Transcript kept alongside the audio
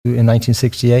in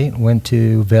 1968, went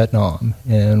to Vietnam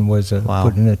and was Wow.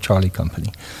 put in a Charlie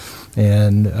company.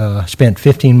 And spent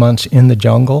 15 months in the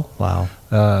jungle. Wow.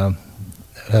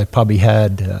 I probably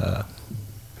had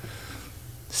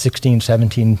 16,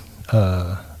 17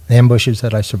 ambushes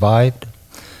that I survived.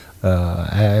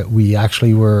 We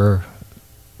actually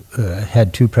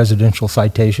had 2 presidential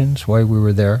citations while we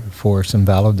were there for some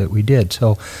valor that we did.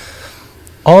 So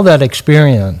all that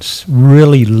experience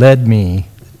really led me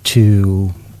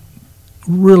to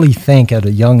really think at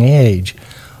a young age,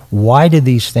 why do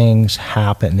these things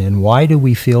happen and why do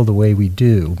we feel the way we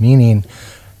do? Meaning,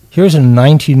 here's a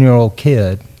 19-year-old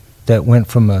kid that went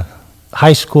from a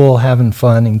high school having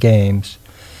fun and games,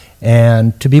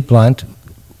 and to be blunt,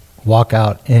 walk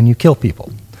out and you kill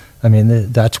people. I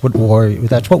mean, that's what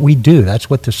we do. That's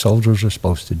what the soldiers are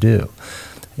supposed to do.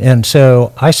 And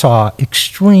so I saw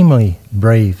extremely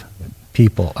brave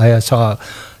people. I saw,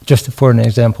 just for an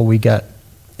example, we got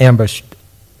ambushed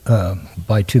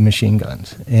by 2 machine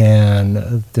guns.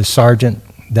 And the sergeant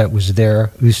that was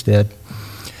there, Usted,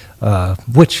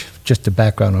 which, just a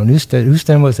background on Usted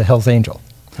was a Hell's Angel.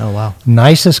 Oh, wow.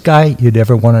 Nicest guy you'd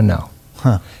ever want to know.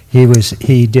 Huh.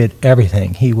 He did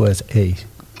everything. He was a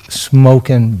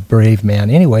smoking brave man.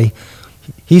 Anyway,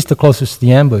 he's the closest to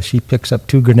the ambush. He picks up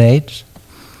 2 grenades,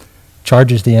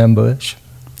 charges the ambush.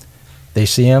 They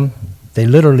see him. They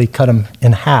literally cut him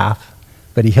in half,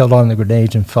 but he held on the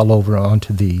grenades and fell over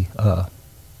onto the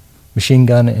machine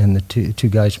gun and the two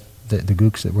guys, the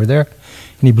gooks that were there,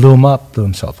 and he blew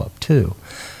himself up too.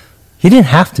 He didn't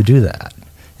have to do that.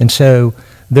 And so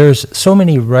there's so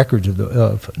many records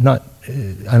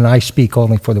and I speak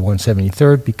only for the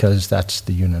 173rd because that's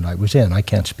the unit I was in. I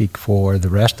can't speak for the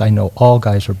rest. I know all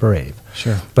guys are brave.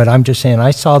 Sure. But I'm just saying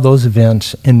I saw those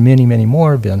events and many, many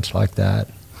more events like that.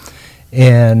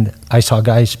 And I saw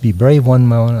guys be brave one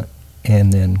moment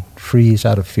and then freeze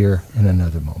out of fear in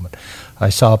another moment. I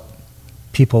saw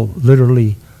people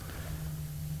literally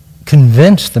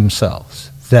convince themselves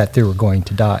that they were going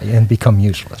to die and become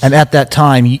useless. And at that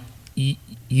time,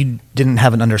 you didn't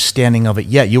have an understanding of it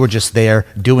yet. You were just there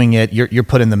doing it. You're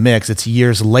put in the mix. It's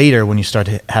years later when you start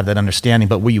to have that understanding.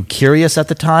 But were you curious at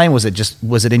the time? Was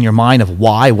it in your mind of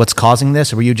why, what's causing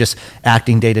this? Or were you just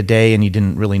acting day to day and you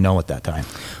didn't really know at that time?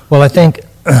 Well, I think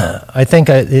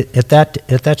at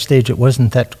that stage it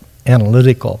wasn't that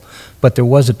analytical, but there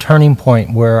was a turning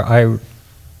point where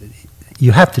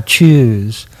you have to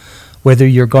choose whether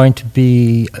you're going to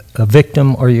be a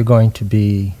victim or you're going to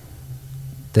be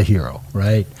the hero,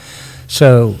 right?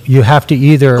 So you have to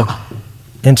either,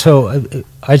 and so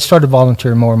I started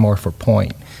volunteering more and more for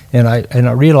point, and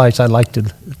I realized I'd like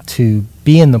to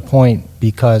be in the point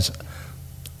because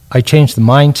I changed the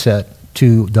mindset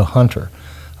to the hunter.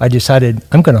 I decided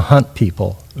I'm going to hunt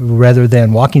people rather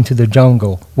than walking through the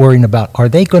jungle worrying about, are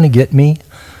they going to get me?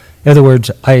 In other words,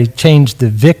 I changed the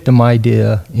victim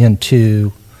idea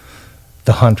into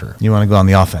the hunter. You want to go on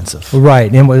the offensive.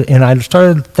 Right, and I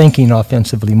started thinking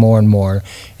offensively more and more,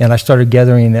 and I started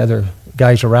gathering other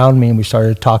guys around me, and we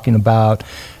started talking about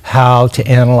how to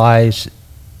analyze,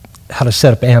 how to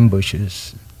set up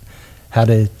ambushes, how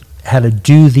to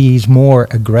do these more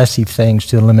aggressive things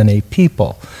to eliminate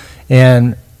people.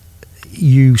 And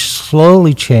you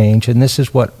slowly change, and this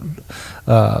is what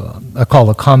I call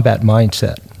a combat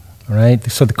mindset. Right?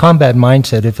 So the combat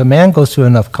mindset, if a man goes through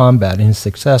enough combat and is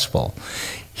successful,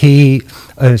 he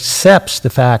accepts the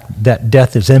fact that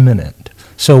death is imminent.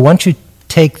 So once you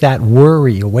take that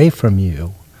worry away from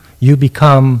you, you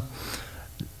become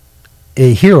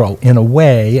a hero in a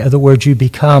way. In other words, you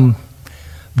become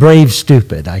brave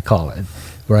stupid, I call it,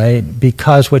 right?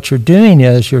 Because what you're doing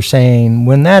is you're saying,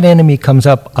 when that enemy comes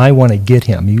up, I want to get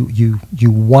him.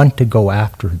 You want to go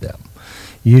after them.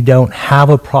 You don't have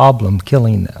a problem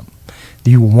killing them.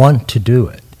 You want to do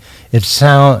it. It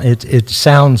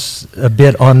sounds a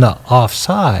bit on the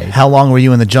offside. How long were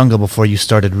you in the jungle before you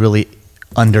started really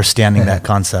understanding that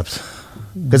concept?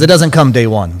 Because it doesn't come day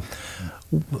one.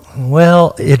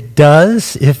 Well, it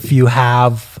does if you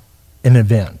have an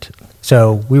event.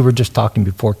 So we were just talking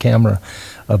before camera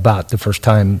about the first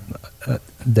time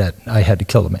that I had to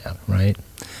kill a man, right?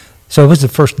 So it was the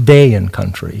first day in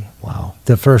country. Wow.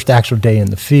 The first actual day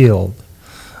in the field.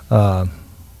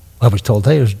 I was told,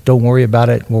 hey, don't worry about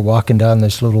it. We're walking down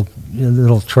this little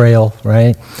trail,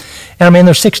 right? And I mean,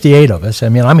 there's 68 of us. I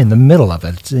mean, I'm in the middle of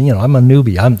it. I'm a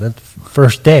newbie. I'm the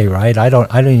first day, right?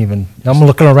 I'm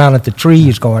looking around at the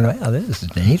trees going, wow, this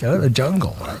is neat, the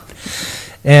jungle, right?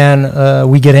 And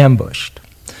we get ambushed.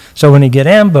 So when you get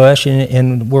ambushed,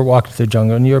 and we're walking through the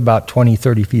jungle, and you're about 20,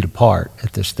 30 feet apart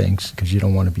at this thing because you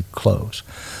don't want to be close.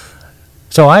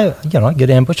 So I get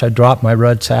ambushed. I drop my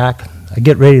rucksack. I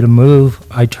get ready to move,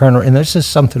 I turn around, and this is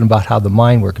something about how the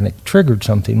mind works, and it triggered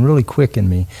something really quick in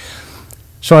me.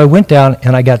 So I went down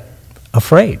and I got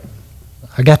afraid.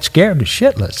 I got scared to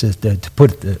shitless, to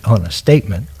put it on a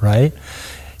statement, right?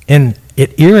 And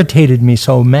it irritated me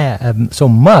so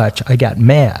much, I got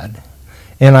mad.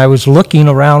 And I was looking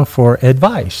around for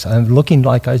advice. I'm looking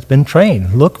like I've been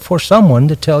trained. Look for someone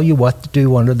to tell you what to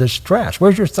do under this stress.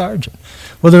 Where's your sergeant?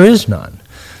 Well, there is none.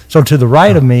 So to the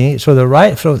right of me, so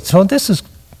this is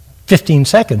 15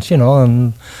 seconds,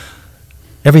 and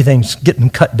everything's getting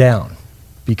cut down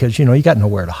because, you got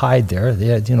nowhere to hide there.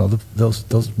 Those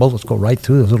bullets go right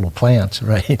through those little plants,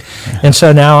 right? Yeah. And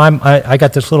so now I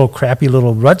got this little crappy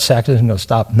little rucksack that isn't going to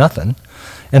stop nothing.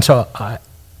 And so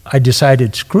I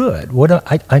decided, screw it.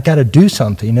 I got to do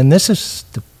something. And this is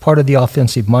the part of the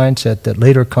offensive mindset that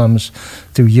later comes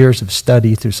through years of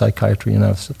study, through psychiatry and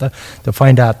other stuff, to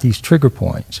find out these trigger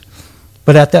points.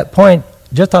 But at that point,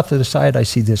 just off to the side, I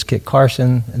see this Kit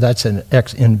Carson. That's an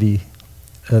ex-NV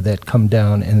that come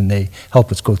down, and they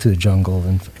help us go through the jungle.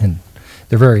 And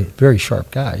they're very, very sharp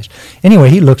guys.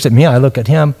 Anyway, he looks at me. I look at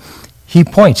him. He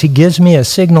points. He gives me a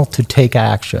signal to take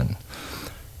action.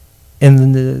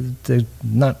 And the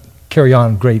not carry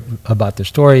on great about the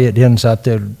story. It ends up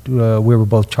that we were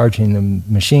both charging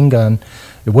the machine gun.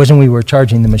 It wasn't we were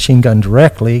charging the machine gun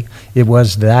directly. It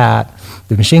was that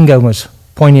the machine gun was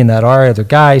pointing at our other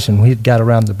guys, and we got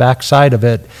around the back side of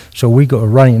it. So we go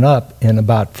running up, and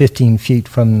about 15 feet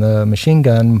from the machine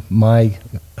gun, my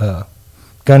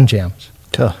gun jams.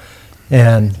 Tuh.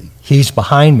 And he's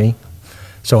behind me,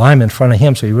 so I'm in front of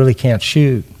him, so he really can't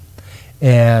shoot.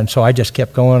 And so I just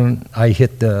kept going. I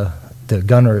hit the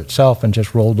gunner itself and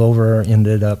just rolled over.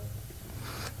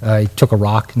 I took a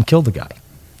rock and killed the guy.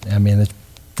 I mean,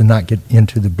 to not get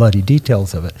into the bloody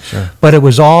details of it. Sure. But it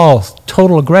was all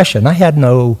total aggression. I had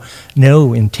no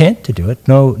intent to do it,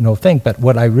 no thing. But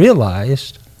what I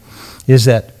realized is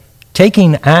that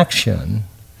taking action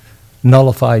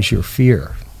nullifies your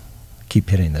fear. I keep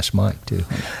hitting this mic too.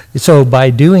 So by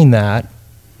doing that,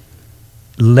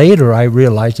 later I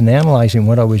realized in analyzing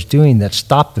what I was doing that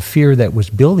stopped the fear that was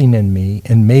building in me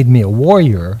and made me a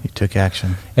warrior. You took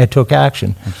action. I took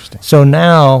action. Interesting. So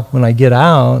now when I get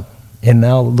out and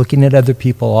now looking at other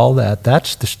people, all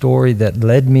that's the story that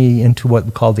led me into what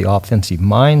we call the offensive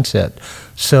mindset.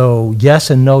 So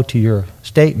yes and no to your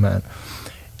statement.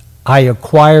 I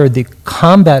acquired the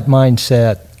combat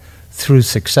mindset through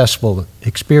successful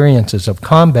experiences of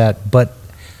combat, but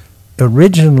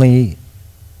originally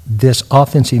this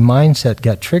offensive mindset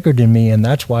got triggered in me, and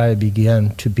that's why I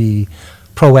began to be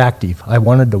proactive. I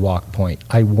wanted to walk point.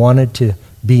 I wanted to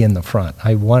be in the front.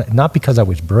 Not because I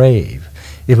was brave.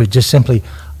 It was just simply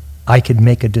I could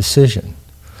make a decision.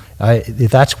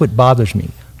 That's what bothers me.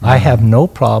 Mm-hmm. I have no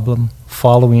problem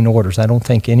following orders. I don't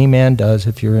think any man does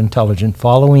if you're intelligent,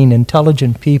 following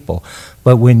intelligent people.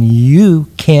 But when you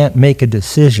can't make a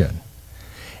decision,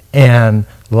 and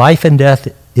life and death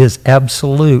is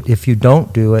absolute, if you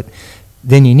don't do it,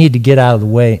 then you need to get out of the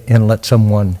way and let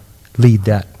someone lead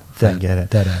that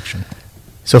action.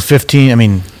 So 15,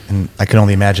 and I can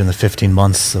only imagine the 15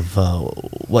 months of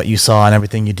what you saw and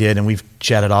everything you did, and we've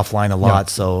chatted offline a lot,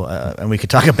 so and we could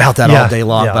talk about that all day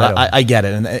long, but I get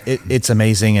it, and it's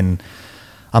amazing, and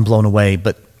I'm blown away.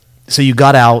 But so you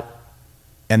got out,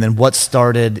 and then what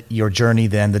started your journey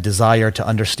then, the desire to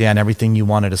understand everything you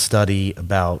wanted to study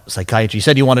about psychiatry? You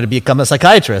said you wanted to become a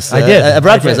psychiatrist. I did. At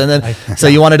breakfast. And then, so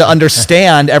you wanted to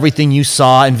understand everything you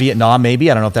saw in Vietnam, maybe.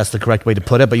 I don't know if that's the correct way to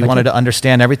put it, but you wanted to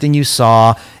understand everything you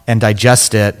saw and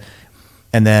digest it.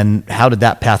 And then how did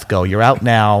that path go? You're out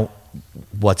now.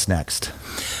 What's next?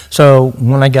 So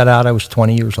when I got out, I was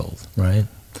 20 years old, right?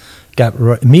 Got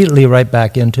immediately right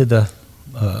back into the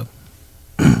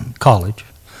college.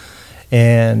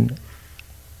 And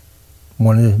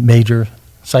wanted major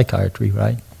psychiatry,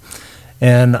 right?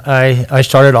 And I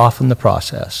started off in the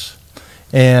process.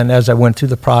 And as I went through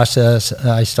the process,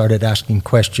 I started asking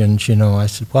questions. I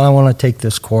said, well, I want to take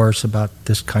this course about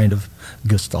this kind of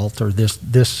gestalt or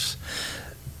this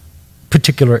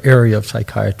particular area of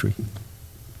psychiatry.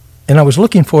 And I was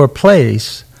looking for a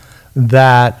place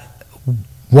that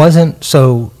wasn't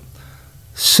so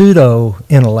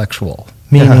pseudo-intellectual.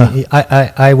 Meaning,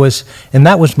 I was, and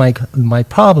that was my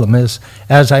problem is,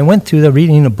 as I went through the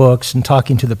reading the books and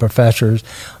talking to the professors,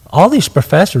 all these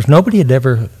professors, nobody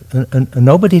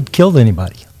had killed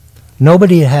anybody.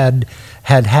 Nobody had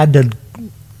to,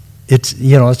 it's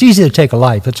easy to take a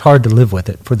life. It's hard to live with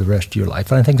it for the rest of your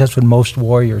life. And I think that's what most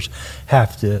warriors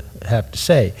have to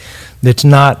say. It's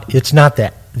not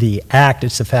the the act,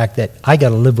 it's the fact that I got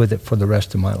to live with it for the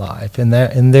rest of my life. And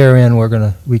therein,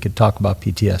 we could talk about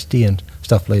PTSD and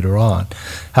stuff later on,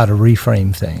 how to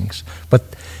reframe things. But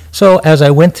so as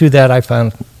I went through that, I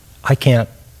found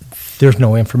there's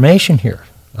no information here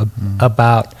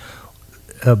about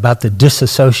the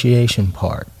disassociation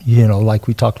part. Like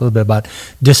we talked a little bit about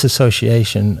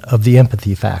disassociation of the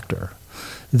empathy factor.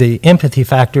 The empathy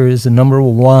factor is the number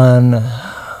one,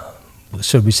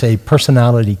 should we say,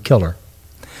 personality killer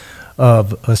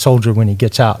of a soldier when he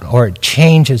gets out, or it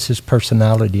changes his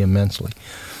personality immensely.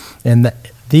 And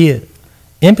the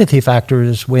empathy factor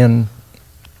is when,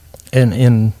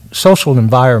 in social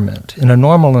environment, in a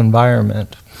normal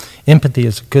environment, empathy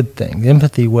is a good thing.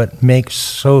 Empathy, what makes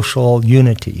social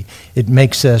unity. It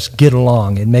makes us get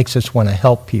along. It makes us want to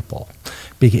help people.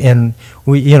 And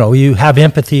you have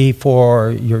empathy for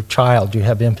your child. You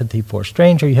have empathy for a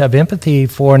stranger. You have empathy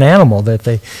for an animal that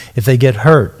if they get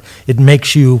hurt, it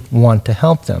makes you want to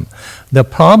help them. The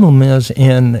problem is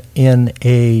in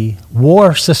a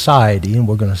war society, and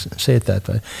we're going to say it that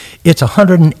way, it's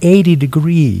 180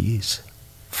 degrees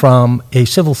from a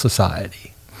civil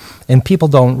society. And people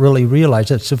don't really realize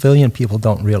that. Civilian people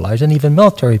don't realize, and even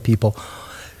military people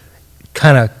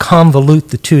kind of convolute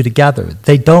the two together.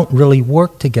 They don't really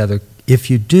work together. If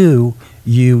you do,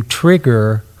 you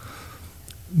trigger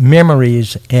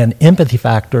memories and empathy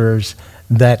factors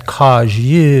that cause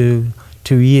you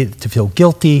to feel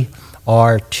guilty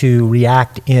or to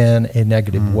react in a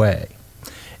negative way.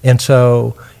 And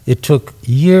so it took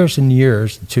years and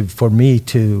years for me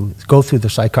to go through the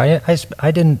psychiatry.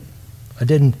 I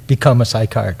didn't become a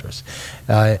psychiatrist.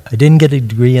 I didn't get a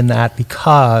degree in that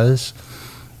because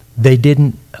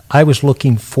I was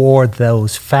looking for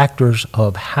those factors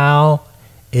of how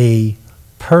a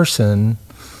person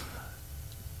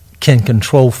can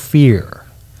control fear.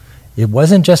 It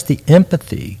wasn't just the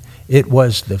empathy, it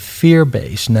was the fear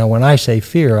base. Now, when I say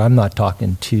fear, I'm not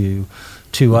talking to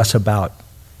us about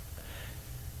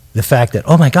the fact that,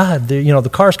 oh my God, the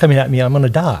car's coming at me, I'm going to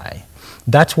die.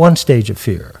 That's one stage of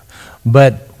fear.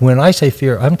 But when I say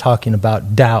fear, I'm talking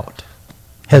about doubt,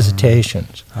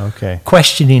 hesitations,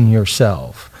 questioning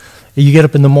yourself. You get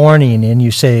up in the morning and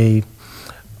you say,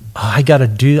 I got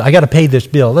to pay this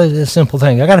bill. It's a simple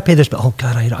thing. I got to pay this bill. Oh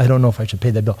God, I don't know if I should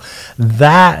pay that bill.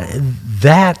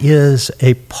 That is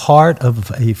a part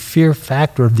of a fear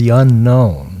factor of the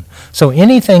unknown. So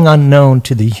anything unknown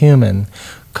to the human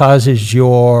causes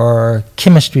your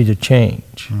chemistry to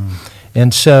change.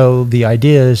 And so the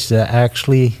idea is to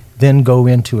actually then go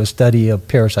into a study of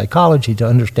parapsychology to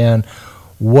understand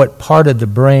what part of the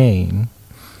brain,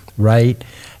 right?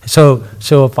 So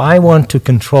if I want to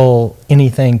control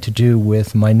anything to do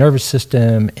with my nervous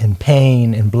system and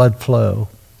pain and blood flow,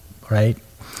 right,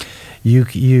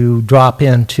 you drop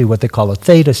into what they call a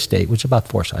theta state, which is about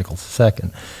 4 cycles a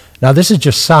second. Now, this is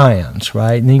just science,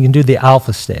 right? And you can do the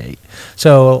alpha state.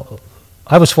 So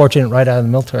I was fortunate right out of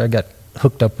the military. I got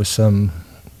hooked up with some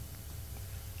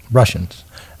Russians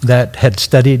that had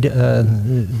studied,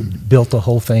 built the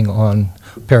whole thing on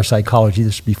parapsychology.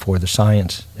 This is before the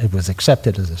science, it was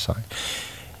accepted as a science.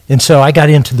 And so I got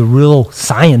into the real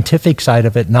scientific side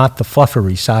of it, not the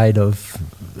fluffery side of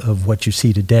what you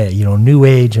see today, new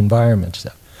age environment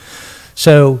stuff.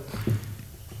 So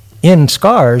in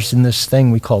SCARS, in this thing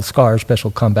we call SCARS,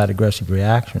 Special Combat Aggressive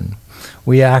Reaction,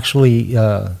 we actually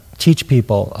teach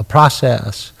people a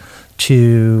process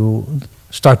to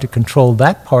start to control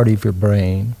that part of your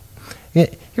brain.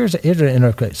 Here's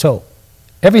so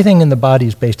everything in the body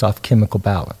is based off chemical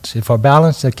balance. If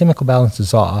the chemical balance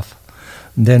is off,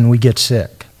 then we get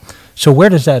sick. So where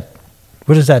does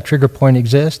that trigger point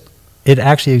exist? It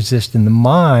actually exists in the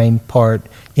mind part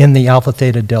in the alpha,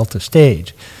 theta, delta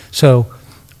stage. So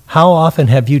how often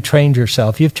have you trained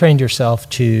yourself? You've trained yourself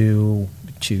to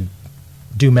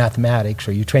do mathematics,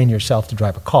 or you train yourself to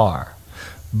drive a car.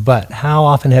 But how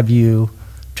often have you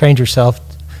trained yourself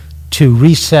to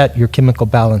reset your chemical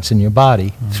balance in your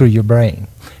body through your brain?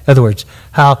 In other words,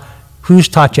 who's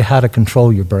taught you how to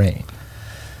control your brain?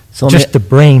 So just the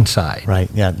brain side. Right,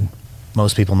 yeah.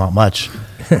 Most people, not much.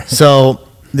 So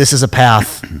this is a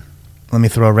path. Let me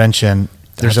throw a wrench in.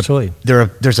 There's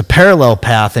a parallel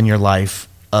path in your life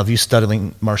of you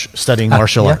studying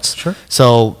martial arts. Sure.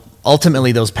 So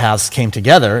ultimately, those paths came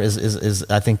together. Is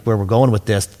I think where we're going with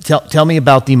this. Tell me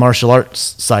about the martial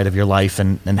arts side of your life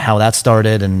and how that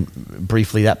started, and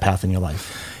briefly that path in your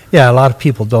life. Yeah, a lot of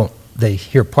people don't. They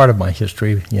hear part of my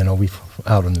history. We've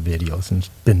out in the videos and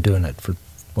been doing it for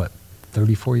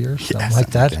 34 years, something like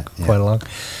that. Yeah. Quite a long.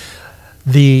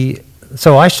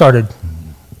 So I started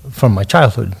from my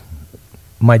childhood.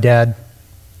 My dad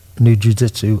knew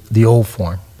jiu-jitsu, the old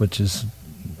form, which is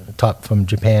taught from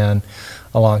Japan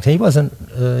a long time. He wasn't,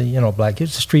 black. He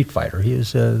was a street fighter. He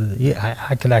was,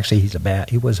 I could actually,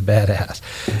 he was a badass.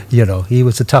 He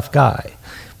was a tough guy.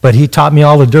 But he taught me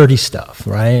all the dirty stuff,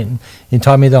 right? He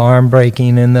taught me the arm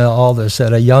breaking and all this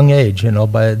at a young age,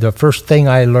 But the first thing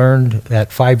I learned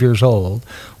at 5 years old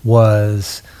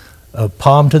was a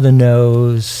palm to the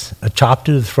nose, a chop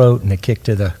to the throat, and a kick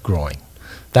to the groin.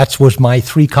 That was my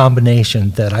 3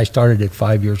 combinations that I started at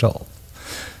 5 years old.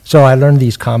 So I learned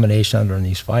these combinations, I learned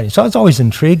these fighting. So I was always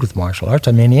intrigued with martial arts.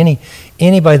 I mean,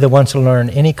 anybody that wants to learn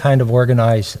any kind of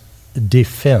organized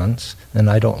defense, and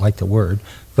I don't like the word,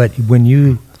 but when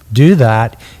you do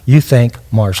that, you think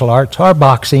martial arts or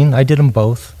boxing. I did them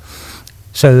both.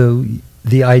 So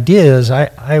the idea is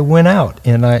I went out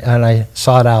and I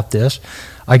sought out this.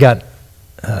 I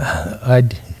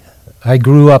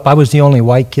grew up, I was the only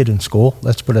white kid in school,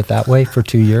 let's put it that way, for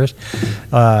 2 years.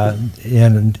 I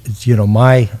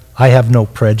have no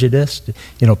prejudice.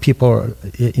 People,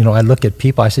 I look at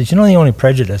people, I say, the only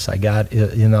prejudice I got,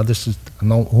 I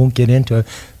won't get into it.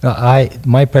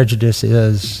 My prejudice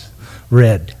is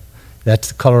red. That's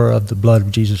the color of the blood of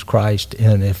Jesus Christ.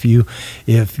 And if you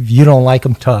don't like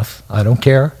them, tough. I don't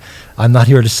care. I'm not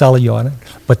here to sell you on it.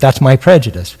 But that's my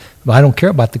prejudice. But I don't care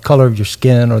about the color of your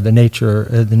skin or the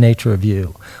nature of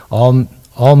you.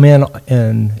 All men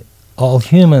and all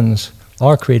humans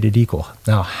are created equal.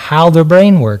 Now, how their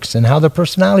brain works and how their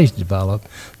personalities develop,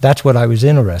 that's what I was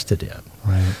interested in.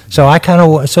 Right.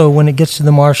 So when it gets to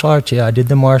the martial arts, I did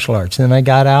the martial arts. And then I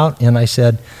got out and I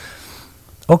said,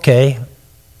 okay,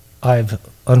 I've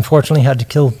unfortunately had to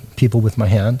kill people with my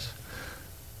hands.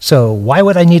 So why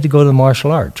would I need to go to the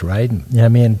martial arts, right? I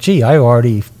mean, I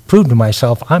already proved to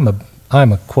myself I'm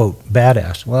a quote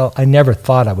badass. Well, I never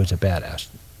thought I was a badass.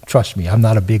 Trust me, I'm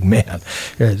not a big man.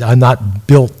 I'm not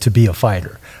built to be a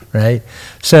fighter, right?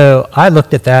 So I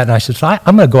looked at that and I said,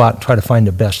 I'm going to go out and try to find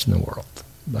the best in the world.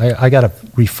 I got to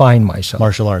refine myself.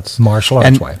 Martial arts.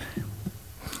 And why?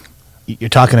 You're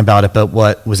talking about it, but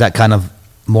what was that kind of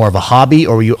more of a hobby,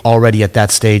 or were you already at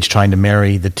that stage trying to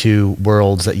marry the two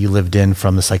worlds that you lived in,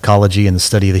 from the psychology and the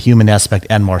study of the human aspect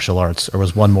and martial arts, or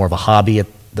was one more of a hobby?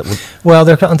 Well,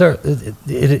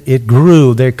 it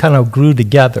grew. They kind of grew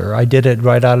together. I did it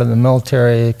right out of the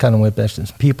military. Kind of went back to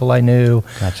some people I knew.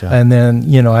 Gotcha. And then,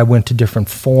 I went to different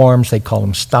forms. They call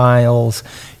them styles,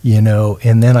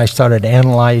 and then I started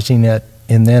analyzing it.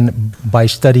 And then by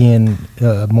studying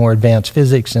more advanced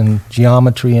physics and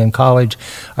geometry in college,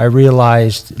 I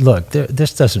realized, look,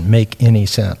 this doesn't make any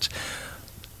sense.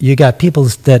 You got people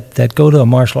that go to the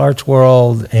martial arts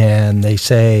world and they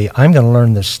say, I'm going to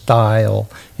learn this style.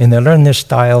 And they learn this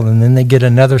style and then they get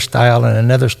another style and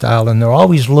another style. And they're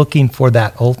always looking for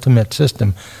that ultimate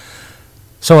system.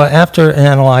 So after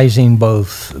analyzing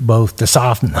both the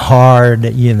soft and the hard,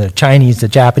 the Chinese, the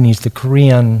Japanese, the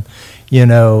Korean,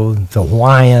 the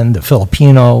Hawaiian, the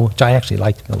Filipino, which I actually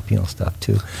like the Filipino stuff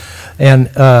too, and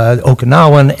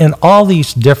Okinawan, and all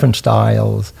these different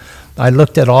styles, I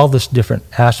looked at all this different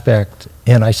aspect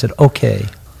and I said, okay,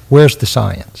 where's the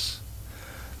science?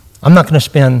 I'm not going to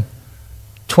spend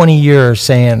 20 years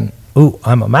saying, ooh,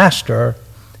 I'm a master,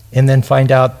 and then find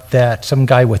out that some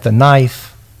guy with a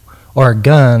knife or a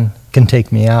gun can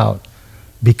take me out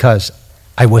because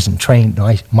I wasn't trained.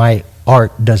 My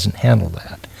art doesn't handle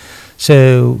that.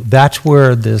 So that's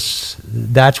where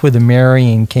the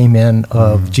marrying came in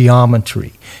of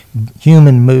geometry,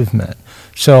 human movement.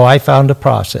 So I found a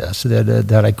process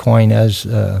that I coined as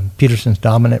Peterson's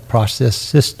dominant process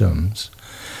systems.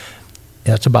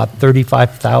 That's about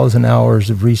 35,000 hours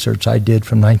of research I did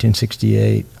from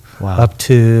 1968 up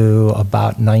to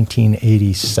about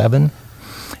 1987.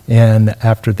 And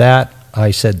after that,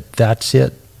 I said, that's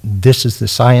it. This is the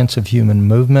science of human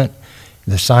movement.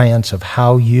 The science of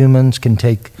how humans can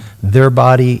take their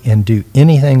body and do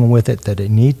anything with it that they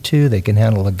need to. They can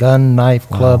handle a gun, knife,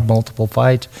 club, multiple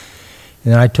fights.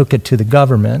 And then I took it to the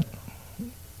government.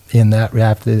 In that,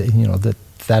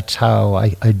 that's how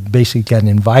I basically got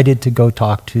invited to go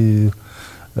talk to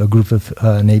a group of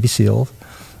Navy SEALs.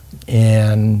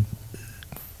 And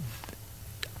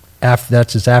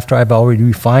after I've already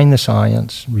refined the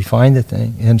science, refined the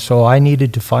thing, and so I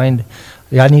needed to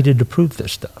prove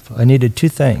this stuff. I needed two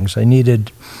things. I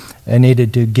needed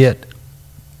to get,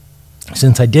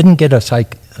 since I didn't get a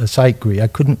psych degree, I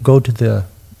couldn't go to the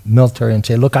military and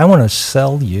say, look, I want to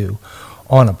sell you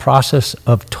on a process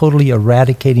of totally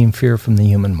eradicating fear from the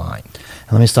human mind.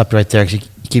 And let me stop you right there, because you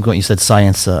keep going. You said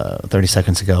science 30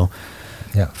 seconds ago.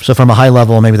 Yeah. So from a high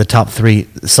level, maybe the top three: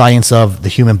 science of the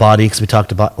human body, because we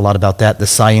talked a lot about that. The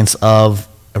science of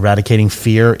eradicating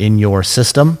fear in your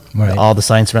system. Right. All the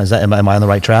science around, am I on the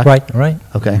right track? Right.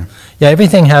 Okay. Yeah,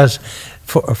 everything has,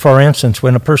 for instance,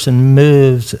 when a person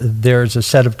moves, there's a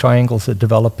set of triangles that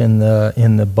develop in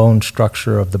the bone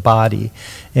structure of the body,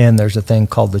 and there's a thing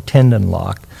called the tendon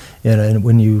lock. And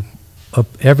when you,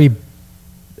 every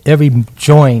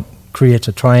joint creates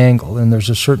a triangle, and there's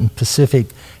a certain specific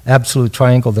absolute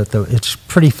triangle that it's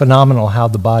pretty phenomenal how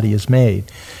the body is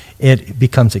made. It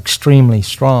becomes extremely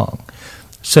strong.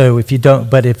 So if you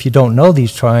don't know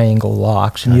these triangle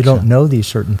locks and you don't know these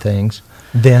certain things,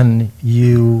 then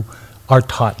you are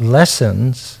taught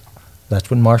lessons. That's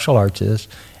what martial arts is.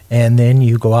 And then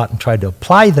you go out and try to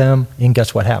apply them, and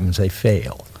guess what happens? They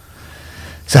fail.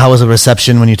 So how was the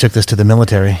reception when you took this to the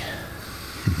military?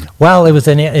 Well, it was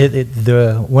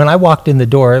when I walked in the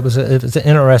door, it was an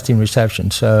interesting reception.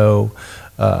 So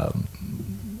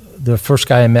the first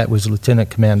guy I met was Lieutenant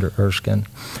Commander Erskine,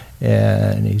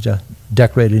 and he's a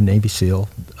decorated Navy SEAL.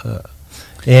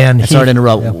 And sorry to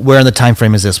interrupt. Yeah. Where in the time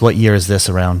frame is this? What year is this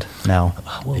around now?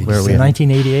 Where are we?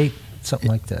 1988, something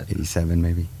like that. 87,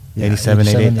 maybe. Yeah, 87,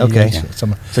 88. Okay.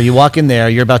 Yeah. So you walk in there,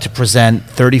 you're about to present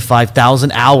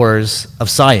 35,000 hours of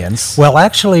science. Well,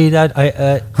 actually,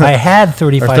 I had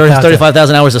 35,000.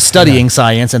 35,000 hours of studying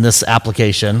science in this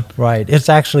application. Right. It's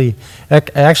actually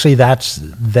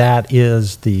that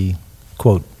is the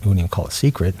quote, we wouldn't even call it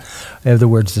secret. In other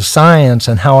words, the science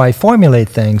and how I formulate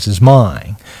things is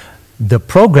mine. The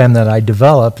program that I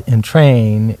develop and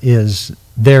train is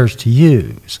theirs to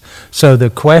use. So the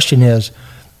question is,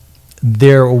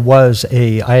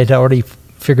 I had already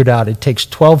figured out it takes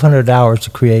 1,200 hours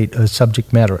to create a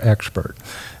subject matter expert.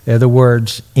 In other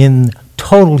words, in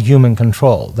total human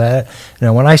control.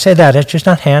 When I say that, it's just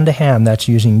not hand-to-hand. That's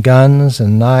using guns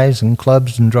and knives and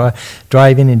clubs and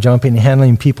driving and jumping and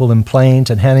handling people in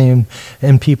planes and handling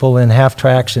people in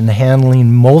half-tracks and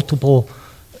handling multiple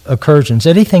incursions.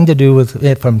 Anything to do with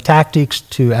it, from tactics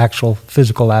to actual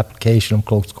physical application of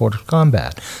close quarter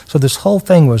combat. So this whole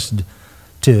thing was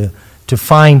to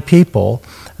find people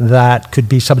that could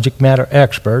be subject matter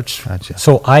experts. Gotcha.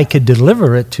 So I could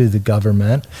deliver it to the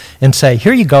government and say,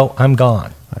 here you go, I'm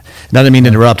gone. Now, I didn't mean to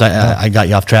interrupt. I got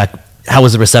you off track. How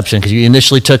was the reception? Because you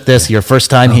initially took this your first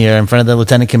time here in front of the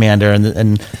lieutenant commander,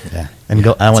 and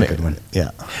go. I want a good one.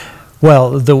 Yeah.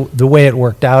 Well, the way it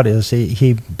worked out is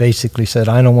he basically said,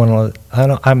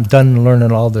 I'm done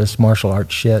learning all this martial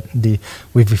arts shit.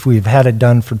 We've had it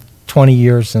done for 20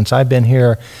 years since I've been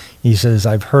here. He says,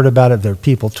 I've heard about it. There are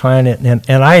people trying it. And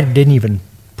I didn't even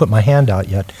put my hand out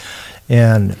yet.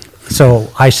 And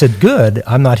so I said, good.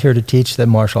 I'm not here to teach them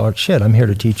martial arts shit. I'm here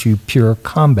to teach you pure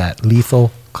combat,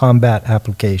 lethal combat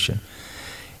application.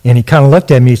 And he kind of looked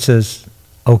at me and says,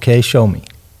 okay, show me.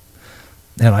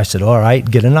 And I said, all right,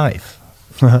 get a knife.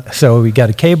 So we got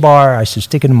a K-bar. I said,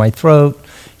 stick it in my throat,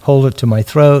 hold it to my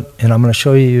throat, and I'm going to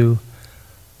show you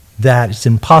that it's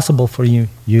impossible for you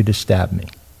to stab me.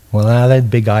 Well, now the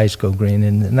big eyes go green,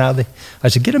 and now I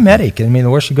said, get a medic. I mean, the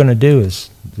worst you're going to do is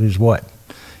what?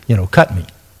 Cut me,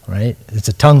 right? It's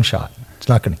a tongue shot. It's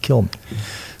not going to kill me.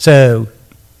 So,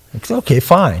 okay,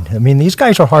 fine. I mean, these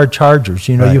guys are hard chargers.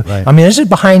 Right. I mean, this is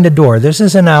behind the door. This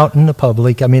isn't out in the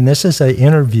public. I mean, this is an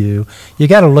interview. You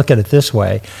got to look at it this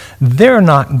way. They're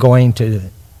not going to,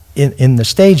 in the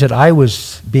stage that I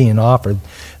was being offered,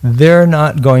 they're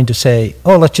not going to say,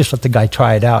 oh, let's just let the guy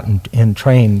try it out and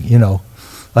train,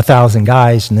 1,000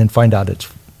 guys and then find out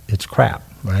it's crap,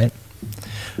 right?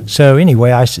 So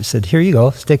anyway, I said, here you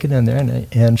go, stick it in there.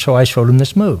 And so I showed him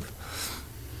this move.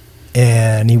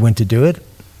 And he went to do it,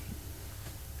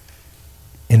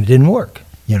 and it didn't work.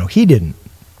 He didn't.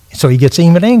 So he gets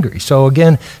even angry. So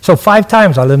 5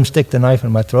 times I let him stick the knife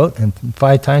in my throat, and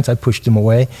 5 times I pushed him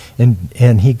away,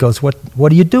 and he goes, what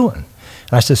are you doing?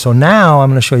 And I said, so now I'm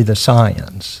going to show you the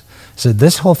science. So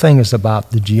this whole thing is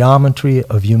about the geometry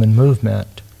of human movement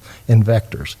in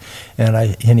vectors.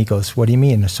 And he goes, what do you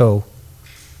mean? So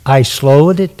I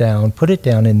slowed it down, put it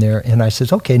down in there, and I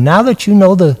says, okay, now that you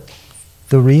know the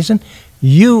reason,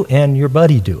 you and your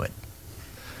buddy do it.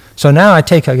 So now I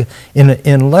take,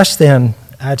 in less than,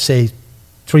 I'd say,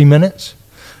 3 minutes,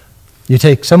 you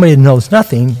take somebody who knows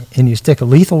nothing, and you stick a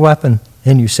lethal weapon,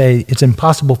 and you say, it's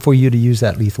impossible for you to use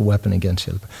that lethal weapon against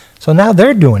the other. So now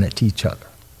they're doing it to each other.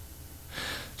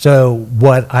 So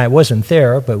I wasn't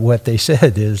there, but what they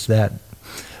said is that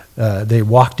they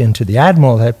walked into the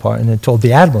admiral at that part and then told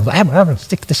the admiral, I'm going to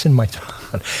stick this in my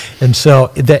throat.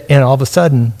 And all of a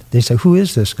sudden, they said, who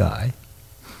is this guy?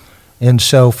 And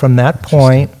so from that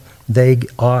point,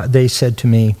 they said to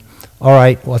me, all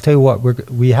right, well, I'll tell you what,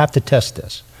 we have to test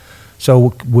this.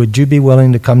 So would you be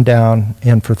willing to come down,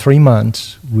 and for 3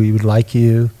 months, we would like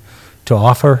you to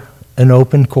offer an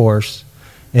open course,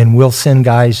 and we'll send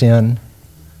guys in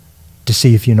to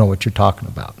see if you know what you're talking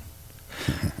about.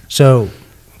 So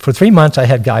for 3 months, I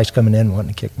had guys coming in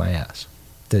wanting to kick my ass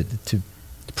to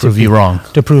prove you wrong.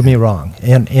 To prove me wrong.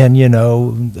 And you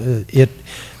know,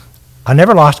 I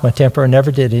never lost my temper. I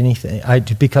never did anything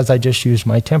because I just used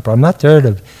my temper. I'm not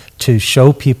there to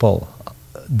show people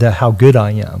how good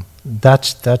I am.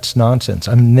 That's nonsense.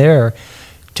 I'm there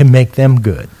to make them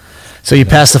good. So you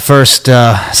passed the first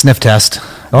sniff test.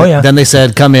 Oh, yeah. Then they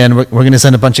said, come in, we're going to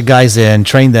send a bunch of guys in,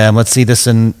 train them, let's see this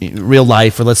in real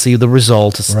life, or let's see the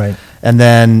results. Right. And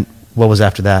then what was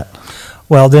after that?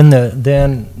 Well,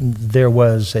 then there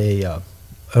was a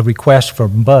request for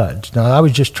buds. Now, I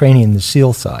was just training the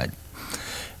SEAL side.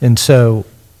 And so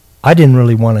I didn't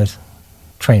really want to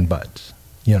train buds.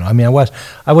 You know, I mean,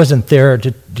 I wasn't there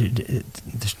to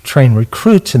train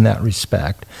recruits in that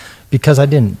respect because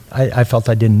I felt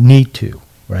I didn't need to,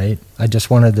 right? I just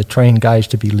wanted the trained guys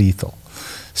to be lethal.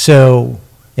 So,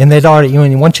 and they'd already, you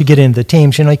know, once you get into the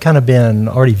teams, you know, you've kind of been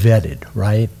already vetted,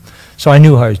 right? So I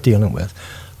knew who I was dealing with.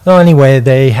 Well, anyway,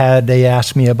 they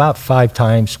asked me about 5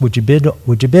 times, would you bid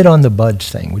on the buds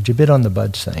thing? Would you bid on the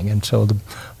buds thing? And so the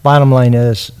bottom line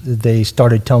is they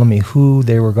started telling me who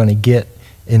they were going to get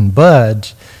in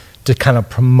buds to kind of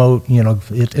promote, you know,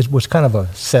 it was kind of a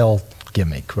sell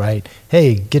gimmick, right?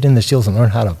 Hey, get in the SEALs and learn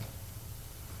how to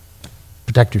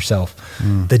protect yourself.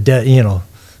 You know,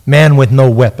 man with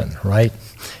no weapon, right?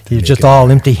 You're just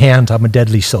all empty hands. I'm a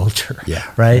deadly soldier,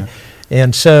 right? Yeah.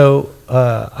 And so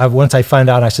once I find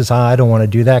out, I says, I don't want to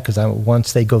do that because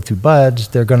once they go through buds,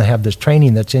 they're going to have this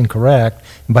training that's incorrect.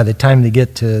 And by the time they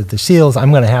get to the SEALs,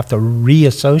 I'm going to have to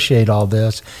reassociate all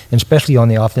this, and especially on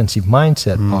the offensive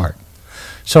mindset part.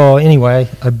 So anyway,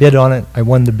 I bid on it. I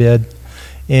won the bid.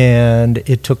 And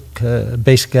it took,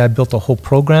 basically, I built a whole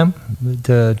program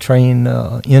to train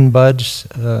in buds.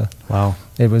 Wow.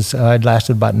 I'd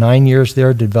lasted about 9 years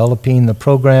there developing the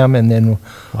program, and then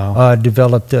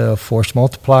developed a force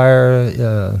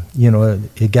multiplier. You know,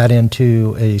 it got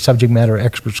into a subject matter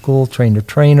expert school, trained a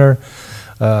trainer.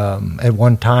 At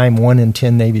one time, 1 in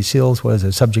 10 Navy SEALs was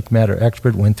a subject matter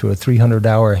expert, went through a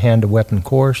 300-hour hand-to-weapon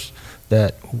course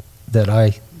that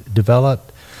I developed.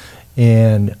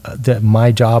 And that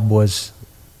my job was,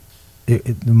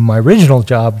 my original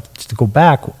job to go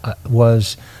back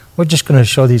was, we're just going to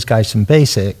show these guys some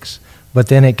basics. But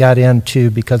then it got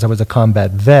into, because I was a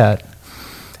combat vet,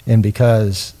 and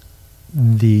because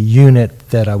the unit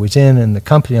that I was in and the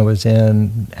company I was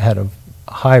in had a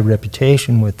high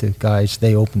reputation with the guys,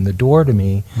 they opened the door to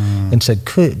me and said,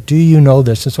 do you know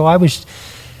this? And so I was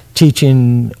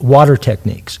teaching water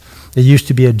techniques. It used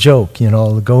to be a joke, you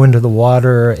know, go into the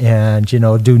water and, you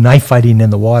know, do knife fighting in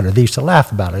the water. They used to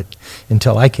laugh about it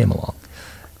until I came along,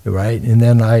 right? And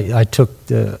then I took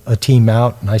a team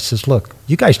out and I says, look,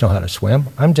 you guys know how to swim.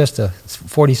 I'm just a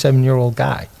 47-year-old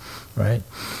guy, right?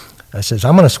 I says,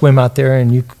 I'm going to swim out there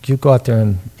and you go out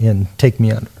there and take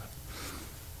me under.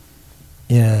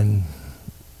 And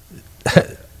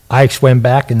I swam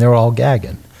back and they're all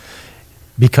gagging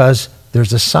because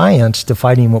there's a science to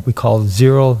fighting what we call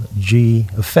zero-G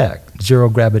effect, zero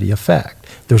gravity effect.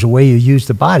 There's a way you use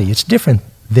the body. It's different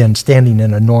than standing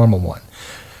in a normal one.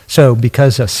 So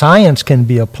because a science can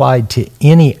be applied to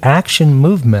any action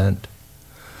movement,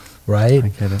 right? I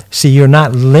get it. See, you're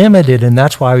not limited, and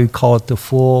that's why we call it the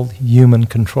full human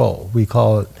control. We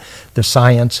call it the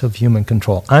science of human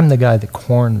control. I'm the guy that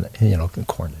coined it.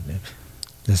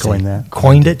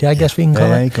 Coined it, I guess we can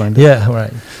call it. Coined it. Yeah,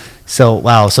 right. So,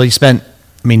 wow. So you spent,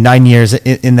 9 years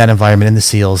in that environment, in the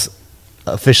SEALs,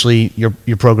 officially your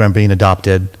program being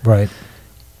adopted. Right.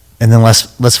 And then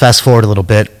let's fast forward a little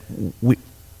bit.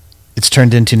 It's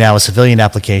turned into now a civilian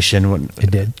application.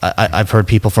 It did. I've heard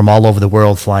people from all over the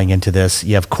world flying into this.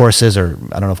 You have courses, or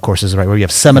I don't know if courses is right, where you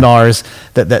have seminars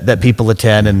that people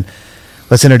attend. And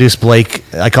let's introduce Blake.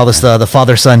 I call this the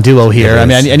father-son duo here. I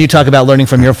mean, and you talk about learning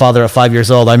from your father at 5 years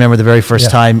old. I remember the very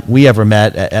first time we ever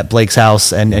met at Blake's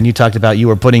house, and you talked about you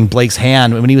were putting Blake's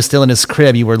hand, when he was still in his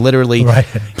crib, you were literally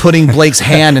putting Blake's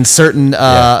hand in certain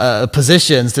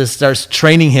positions to start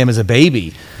training him as a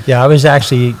baby. Yeah, I was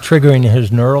actually triggering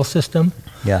his neural system.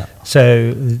 Yeah.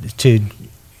 So to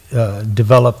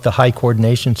develop the high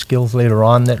coordination skills later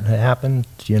on that happened,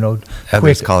 you know.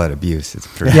 Others call it abuse. It's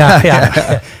pretty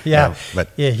yeah. But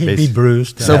he'd be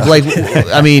bruised. So Blake,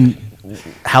 I mean,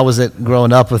 how was it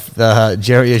growing up with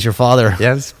Jerry as your father?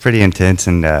 Yeah, it was pretty intense,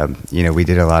 and we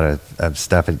did a lot of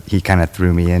stuff. He kind of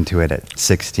threw me into it at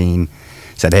 16.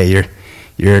 Said, "Hey,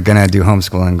 you're gonna do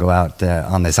homeschool and go out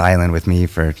on this island with me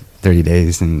for 30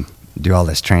 days and do all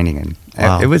this training." And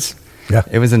wow. it was Yeah.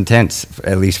 it was intense,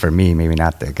 at least for me, maybe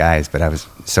not the guys, but I was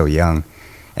so young.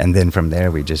 And then from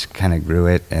there, we just kind of grew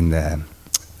it in the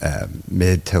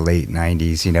mid to late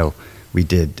 90s. You know, we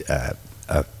did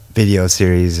a video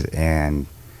series and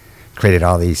created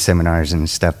all these seminars and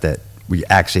stuff that we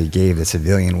actually gave the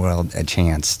civilian world a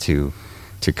chance to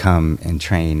come and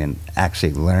train and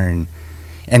actually learn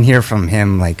and hear from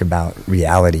him, like, about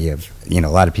reality of, you know,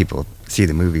 a lot of people see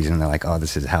the movies and they're like, oh,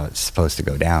 this is how it's supposed to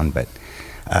go down. But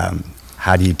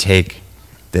how do you take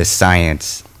this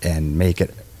science and make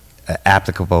it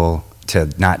applicable to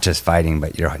not just fighting,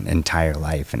 but your entire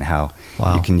life, and how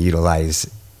you can utilize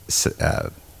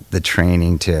the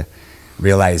training to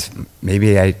realize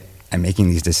maybe I'm making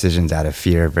these decisions out of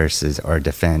fear or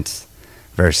defense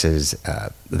versus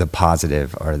the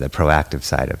positive or the proactive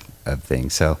side of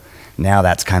things. So now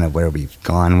that's kind of where we've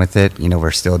gone with it. You know,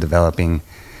 we're still developing,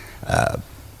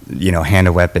 you know, hand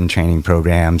to weapon training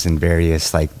programs and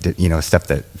various, like, you know, stuff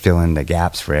that fill in the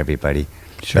gaps for everybody.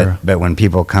 Sure. But when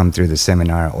people come through the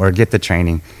seminar or get the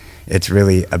training, it's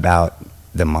really about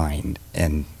the mind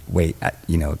and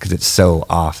you know, because it's so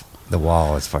off the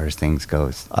wall as far as things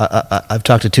goes. I've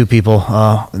talked to two people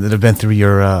that have been through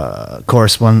your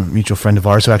course. One mutual friend of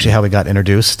ours, who actually how we got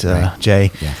introduced, Right.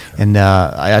 Jay. Yeah. And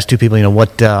I asked two people, you know,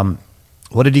 what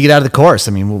did you get out of the course?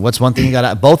 I mean, what's one thing you got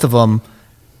out? Both of them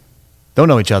don't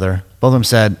know each other. Both of them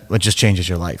said, well, it just changes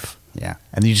your life. Yeah.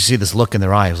 And you just see this look in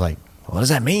their eyes like, what does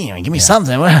that mean? I mean, give me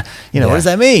something. What does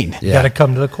that mean? You got to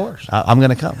come to the course. I'm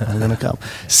going to come.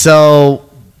 So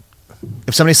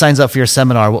if somebody signs up for your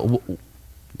seminar,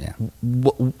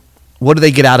 what do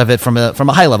they get out of it from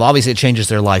a high level? Obviously, it changes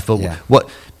their life. But what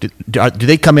do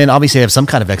they come in? Obviously, they have some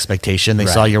kind of expectation. They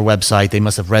saw your website. They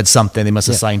must have read something. They must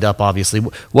have signed up, obviously.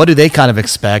 What do they kind of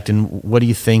expect? And what do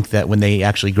you think that when they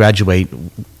actually graduate,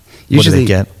 Usually, what do they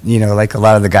get? You know, like, a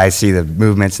lot of the guys see the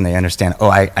movements and they understand, oh,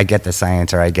 I get the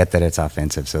science, or I get that it's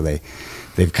offensive. So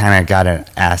they've kind of got an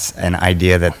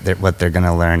idea that what they're going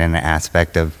to learn and an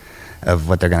aspect of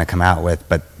what they're going to come out with.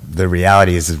 But the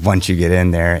reality is once you get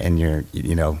in there and you're,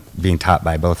 you know, being taught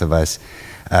by both of us,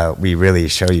 we really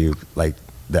show you, like,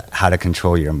 how to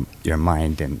control your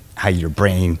mind and how your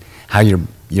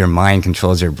mind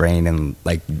controls your brain. And,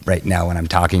 like, right now when I'm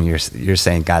talking, you're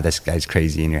saying, God, this guy's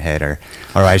crazy in your head, or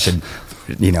I should,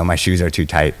 you know, my shoes are too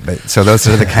tight. But so those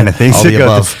are the kind of things all that the go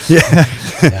above.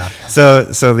 Yeah.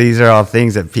 So these are all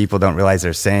things that people don't realize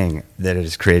they're saying that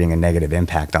is creating a negative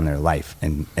impact on their life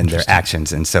and their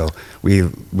actions. And so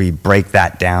we break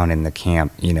that down in the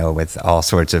camp, you know, with all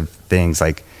sorts of things,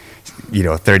 like, you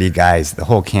know, 30 guys, the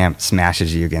whole camp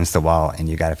smashes you against the wall, and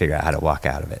you got to figure out how to walk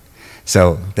out of it.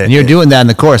 So And you're doing that in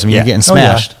the course. I mean, you're getting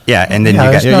smashed. Yeah, and then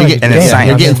Yeah, it's not a and game. it's science.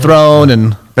 You're getting thrown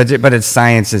and. But it's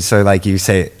science, and so, like, you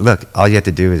say, look, all you have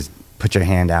to do is put your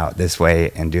hand out this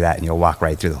way and do that, and you'll walk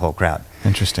right through the whole crowd.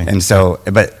 Interesting. And so,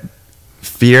 but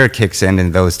fear kicks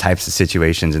in those types of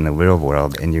situations in the real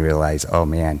world, and you realize, oh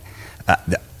man,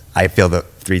 I feel the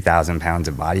 3,000 pounds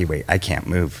of body weight. I can't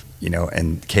move, you know,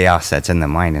 and chaos sets in the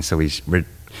mind. And so we're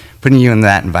putting you in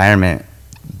that environment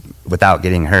without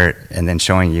getting hurt, and then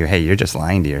showing you, hey, you're just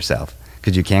lying to yourself,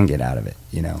 because you can get out of it,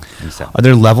 you know. And so, Are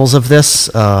there levels of this?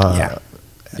 Yeah.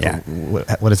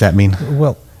 What does that mean?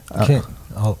 Well, I'll Yeah,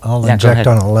 go inject ahead.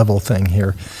 on a level thing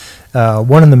here.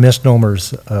 One of the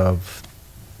misnomers of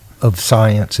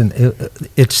science, and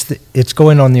it's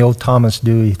going on the old Thomas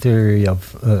Dewey theory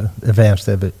of advanced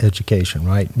education,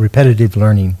 right? Repetitive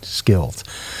learning skills.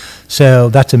 So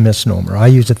that's a misnomer. I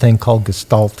use a thing called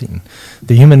gestalting.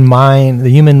 The human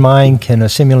mind can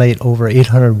assimilate over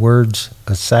 800 words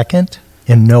a second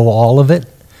and know all of it.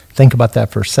 Think about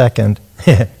that for a second.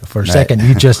 For a second,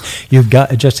 you just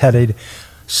had a.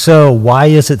 So why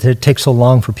is it that it takes so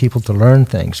long for people to learn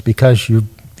things? Because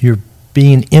you're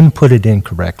being inputted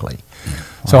incorrectly.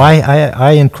 So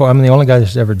I'm the only guy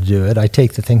that's ever do it. I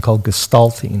take the thing called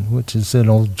gestalting, which is an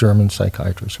old German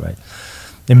psychiatrist, right?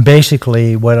 And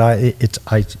basically, I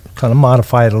kind of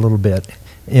modify it a little bit.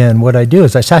 And what I do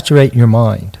is I saturate your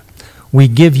mind. We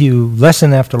give you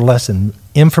lesson after lesson,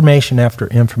 information after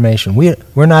information. We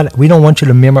don't want you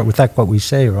to memorize. That's what we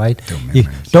say, right?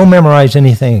 Don't memorize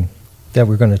anything that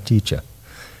we're going to teach you.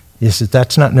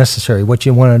 That's not necessary. What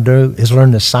you want to do is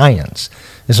learn the science.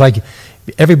 It's like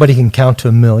everybody can count to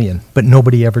 1,000,000, but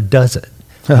nobody ever does it.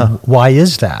 Why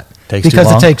is that?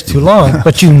 Because it takes too long,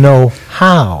 but you know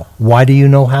how. Why do you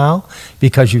know how?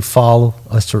 Because you follow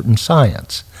a certain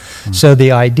science. So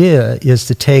the idea is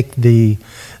to take the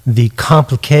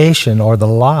complication or the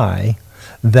lie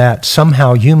that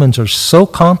somehow humans are so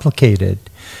complicated,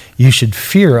 you should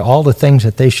fear all the things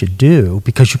that they should do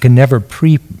because you can never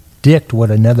predict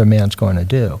what another man's going to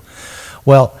do.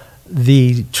 Well,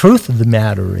 the truth of the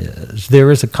matter is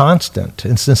there is a constant.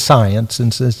 It's a science,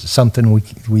 and it's something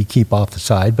we keep off the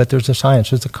side, but there's a science,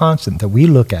 there's a constant that we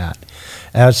look at.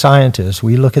 As scientists,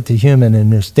 we look at the human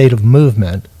in a state of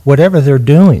movement, whatever they're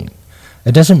doing.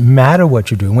 It doesn't matter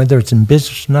what you're doing, whether it's in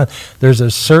business or not. There's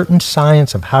a certain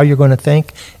science of how you're going to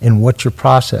think and what's your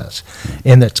process.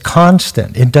 And it's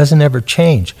constant. It doesn't ever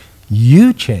change.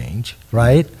 You change,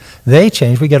 right? They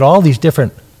change. We get all these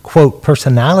different, quote,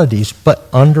 personalities, but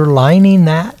underlining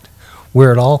that,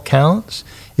 where it all counts,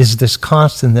 is this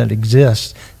constant that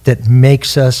exists that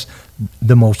makes us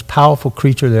the most powerful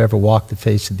creature that ever walked the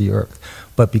face of the earth.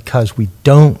 But because we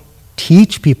don't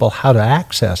teach people how to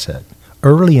access it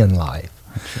early in life,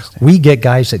 we get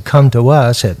guys that come to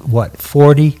us at,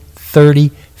 40, 30,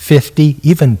 50,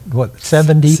 even,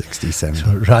 70? 60,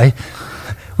 70. Right?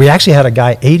 We actually had a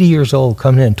guy, 80 years old,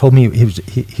 come in and told me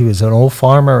he was an old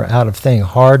farmer out of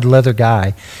hard leather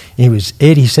guy. He was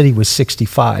 80, he said he was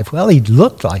 65. Well, he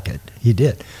looked like it. He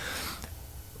did.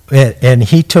 And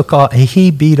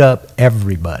he beat up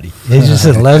everybody. He's just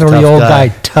a leathery old guy,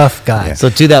 tough guy. Yeah. So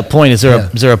to that point, is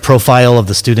there a profile of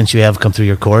the students you have come through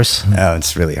your course? Oh,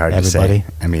 it's really hard to say.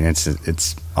 I mean,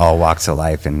 it's all walks of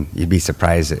life, and you'd be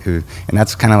surprised at who. And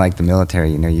that's kind of like the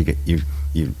military. You know, you get you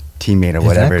teammate or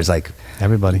whatever is like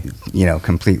everybody. You know,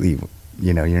 completely.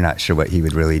 You know, you're not sure what he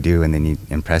would really do, and then he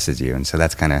impresses you, and so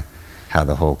that's kind of how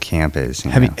the whole camp is.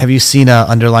 Have you seen an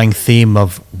underlying theme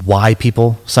of why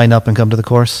people sign up and come to the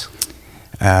course?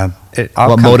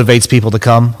 What motivates people to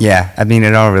come? Yeah, I mean,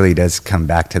 it all really does come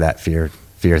back to that fear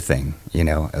thing, you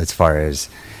know, as far as,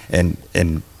 and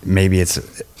maybe it's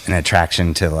an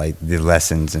attraction to like the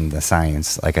lessons and the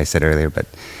science, like I said earlier, but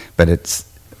it's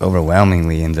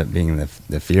overwhelmingly ends up being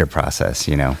the fear process,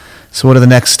 you know. So what do the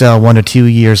next 1 or 2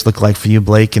 years look like for you,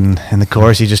 Blake, and the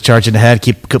course? You just charging ahead,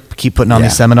 keep putting on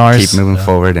these seminars? Keep moving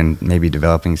forward and maybe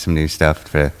developing some new stuff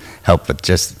to help with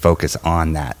just focus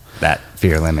on that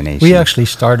fear elimination. We actually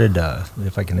started,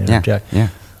 if I can interject,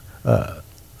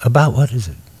 about, what is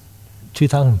it,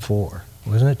 2004.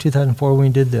 Wasn't it 2004 when we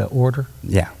did the order?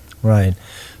 Yeah. Right.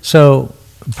 So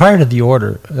prior to the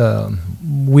order,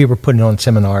 we were putting on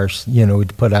seminars. You know,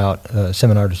 we'd put out a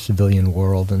seminar to civilian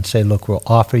world and say, look, we'll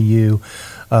offer you,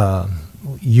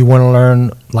 you want to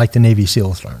learn like the Navy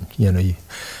SEALs learn. You know,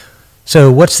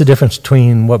 so what's the difference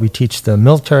between what we teach the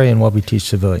military and what we teach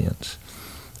civilians?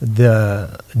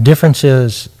 The difference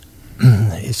is,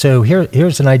 so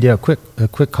here's an idea, a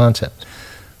quick concept.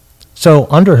 So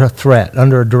under a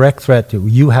direct threat,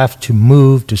 you have to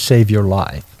move to save your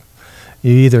life.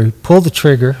 You either pull the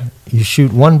trigger, you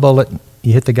shoot one bullet,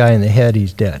 you hit the guy in the head,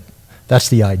 he's dead. That's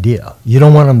the idea. You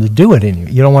don't want him to do it anymore.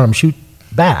 You don't want him to shoot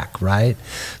back, right?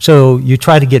 So you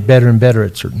try to get better and better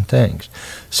at certain things.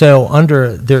 So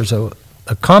there's a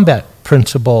combat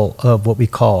principle of what we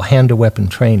call hand-to-weapon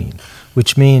training,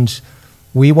 which means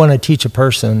we want to teach a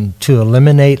person to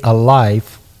eliminate a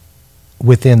life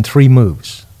within 3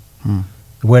 moves.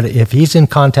 If he's in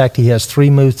contact, he has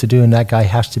 3 moves to do, and that guy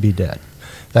has to be dead.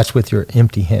 That's with your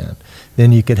empty hand.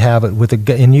 Then you could have it with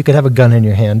and you could have a gun in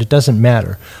your hand. It doesn't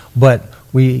matter. But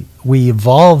we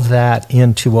evolve that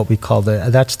into what we call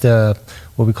what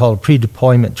we call a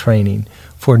pre-deployment training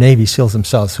for Navy SEALs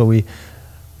themselves.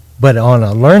 But on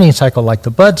a learning cycle like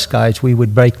the BUDS guys, we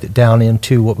would break it down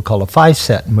into what we call a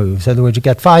 5-set moves. In other words, you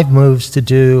got 5 moves to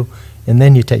do, and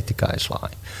then you take the guy's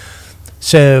life.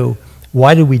 So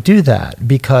why do we do that?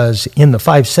 Because in the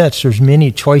 5 sets, there's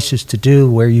many choices to do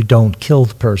where you don't kill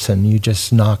the person. You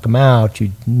just knock them out.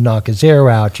 You knock his air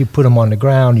out. You put him on the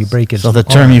ground. You break his arm. So the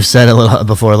term you've said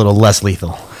before, a little less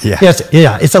lethal. Yeah. Yes,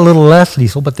 yeah, it's a little less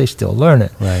lethal, but they still learn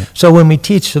it. Right. So when we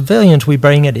teach civilians, we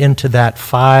bring it into that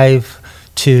 5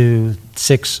 to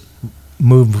 6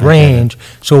 move range,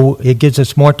 so it gives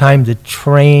us more time to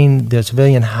train the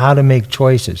civilian how to make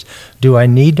choices. Do I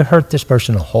need to hurt this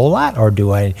person a whole lot, or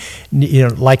do I,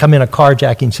 like I'm in a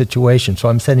carjacking situation, so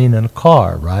I'm sitting in a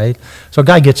car, right? So a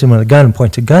guy gets in with a gun and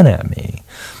points a gun at me.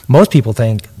 Most people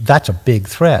think that's a big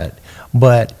threat,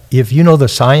 but if you know the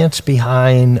science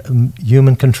behind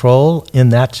human control in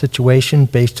that situation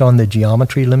based on the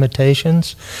geometry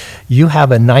limitations, you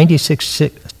have a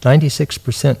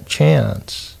 96%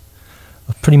 chance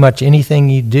pretty much anything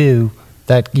you do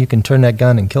that you can turn that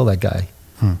gun and kill that guy.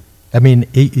 I mean,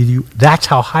 that's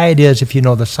how high it is if you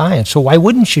know the science. So why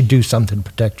wouldn't you do something to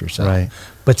protect yourself? Right.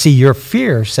 But see, your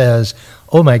fear says,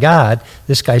 oh my God,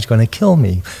 this guy's going to kill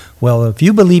me. Well, if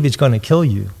you believe he's going to kill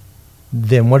you,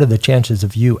 then what are the chances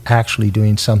of you actually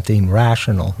doing something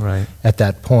rational at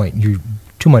that point? You're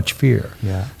too much fear.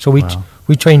 Yeah. So we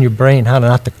train your brain how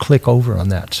not to click over on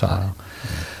that side.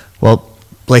 Well,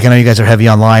 Blake, I know you guys are heavy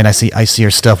online. I see your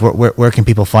stuff. Where can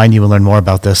people find you and learn more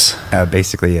about this?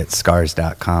 Basically at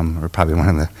scars.com. We're probably one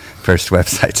of the first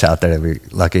websites out there that we're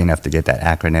lucky enough to get that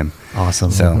acronym.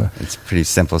 Awesome. So it's pretty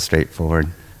simple, straightforward.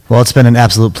 Well, it's been an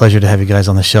absolute pleasure to have you guys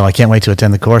on the show. I can't wait to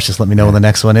attend the course. Just let me know when the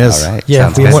next one is. All right.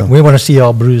 Yeah, Sounds we want to see you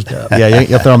all bruised up. Yeah,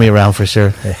 you'll throw me around for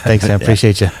sure. Thanks, man.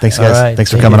 Appreciate you. Thanks, guys. All right.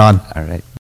 Thanks for Thank coming you. on. All right.